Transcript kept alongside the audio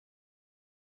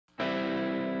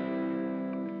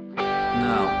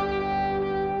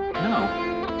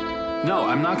No,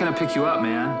 I'm not gonna pick you up,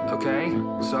 man, okay?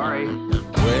 Sorry.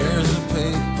 Where's the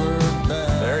paper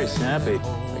bag? Very snappy.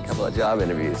 A couple of job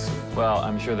interviews. Well,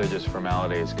 I'm sure they're just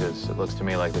formalities, because it looks to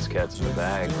me like this cat's in the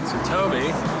bag. So,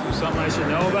 Tobey, something I should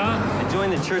know about? I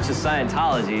joined the Church of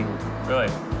Scientology. Really?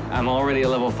 I'm already a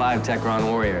level 5 Techron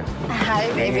warrior.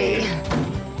 Hi, baby.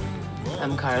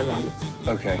 I'm Carla.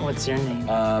 Okay. What's your name?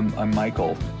 I'm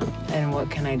Michael. And what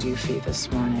can I do for you this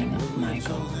morning,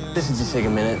 Michael? This will just take a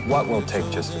minute. What will take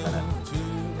just a minute?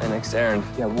 The next errand.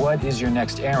 Yeah, what is your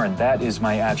next errand? That is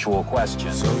my actual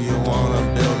question. So you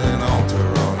wanna build an altar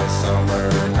on a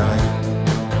summer night?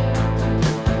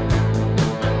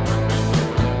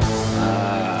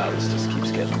 This just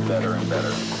keeps getting better and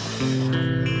better.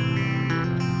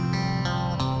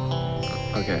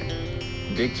 Okay.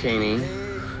 Dick Cheney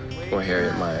or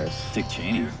Harriet Miers? Dick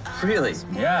Cheney. Really?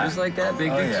 Yeah. Just like that,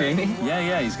 big Dick yeah. Cheney?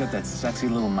 Yeah, he's got that sexy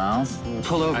little mouth.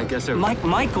 Pull over. I guess they're...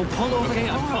 Michael, pull over. Okay,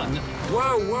 I'm fine.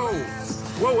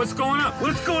 Whoa, what's going on?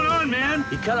 What's going on, man?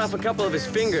 He cut off a couple of his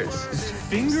fingers. His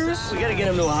fingers? We gotta get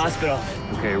him to a hospital.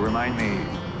 Okay, remind me,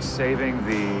 saving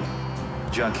the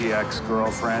junkie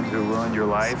ex-girlfriend who ruined your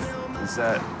life, is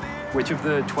that... Which of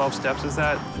the 12 steps is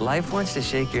that? Life wants to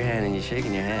shake your hand and you're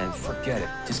shaking your hand. Forget it.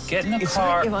 Just get in the It's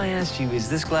car. like if I asked you, is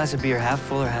this glass of beer half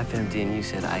full or half empty, and you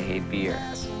said, I hate beer.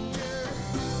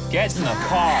 Get in the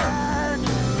car.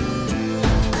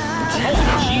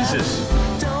 Oh, Jesus.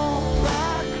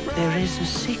 There is a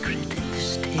secret at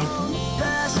this table.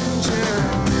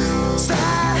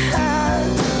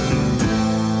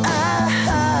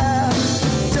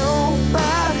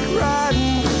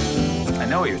 I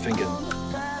know what you're thinking.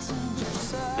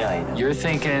 Yeah, I know. You're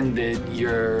thinking that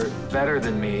you're better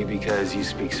than me because you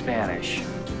speak Spanish.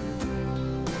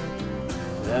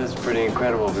 That is pretty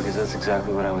incredible, because that's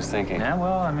exactly what I was thinking. Yeah,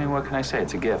 well, I mean, what can I say?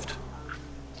 It's a gift.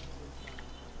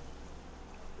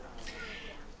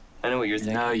 I know what you're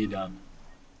thinking. No, you don't.